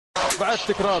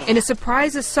In a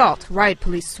surprise assault, riot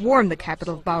police swarmed the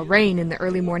capital of Bahrain in the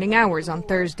early morning hours on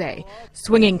Thursday,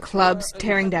 swinging clubs,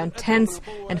 tearing down tents,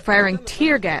 and firing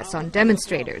tear gas on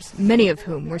demonstrators, many of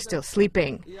whom were still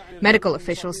sleeping. Medical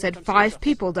officials said 5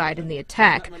 people died in the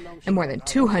attack, and more than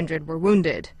 200 were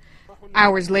wounded.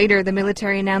 Hours later, the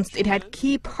military announced it had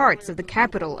key parts of the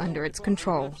capital under its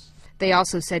control. They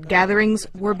also said gatherings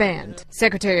were banned.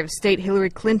 Secretary of State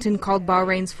Hillary Clinton called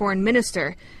Bahrain's foreign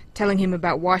minister, telling him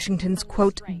about Washington's,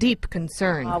 quote, deep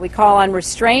concern. We call on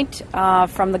restraint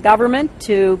from the government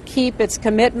to keep its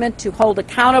commitment to hold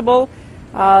accountable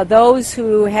those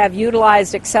who have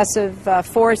utilized excessive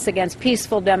force against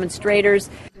peaceful demonstrators.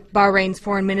 Bahrain's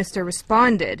foreign minister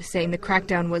responded, saying the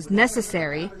crackdown was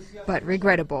necessary but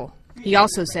regrettable. He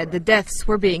also said the deaths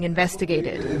were being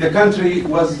investigated. The country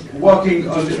was walking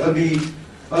on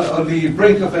the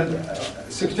brink of a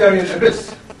sectarian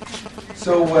abyss.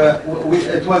 So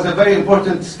it was a very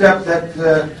important step that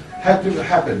had to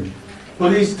happen.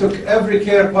 Police took every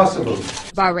care possible.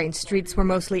 Bahrain's streets were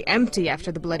mostly empty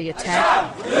after the bloody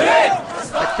attack,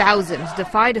 but thousands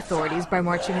defied authorities by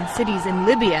marching in cities in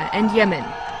Libya and Yemen.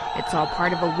 It's all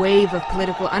part of a wave of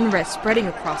political unrest spreading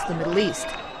across the Middle East,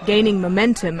 gaining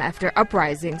momentum after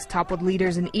uprisings toppled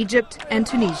leaders in Egypt and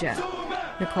Tunisia.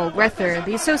 Nicole Grether,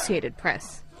 The Associated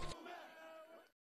Press.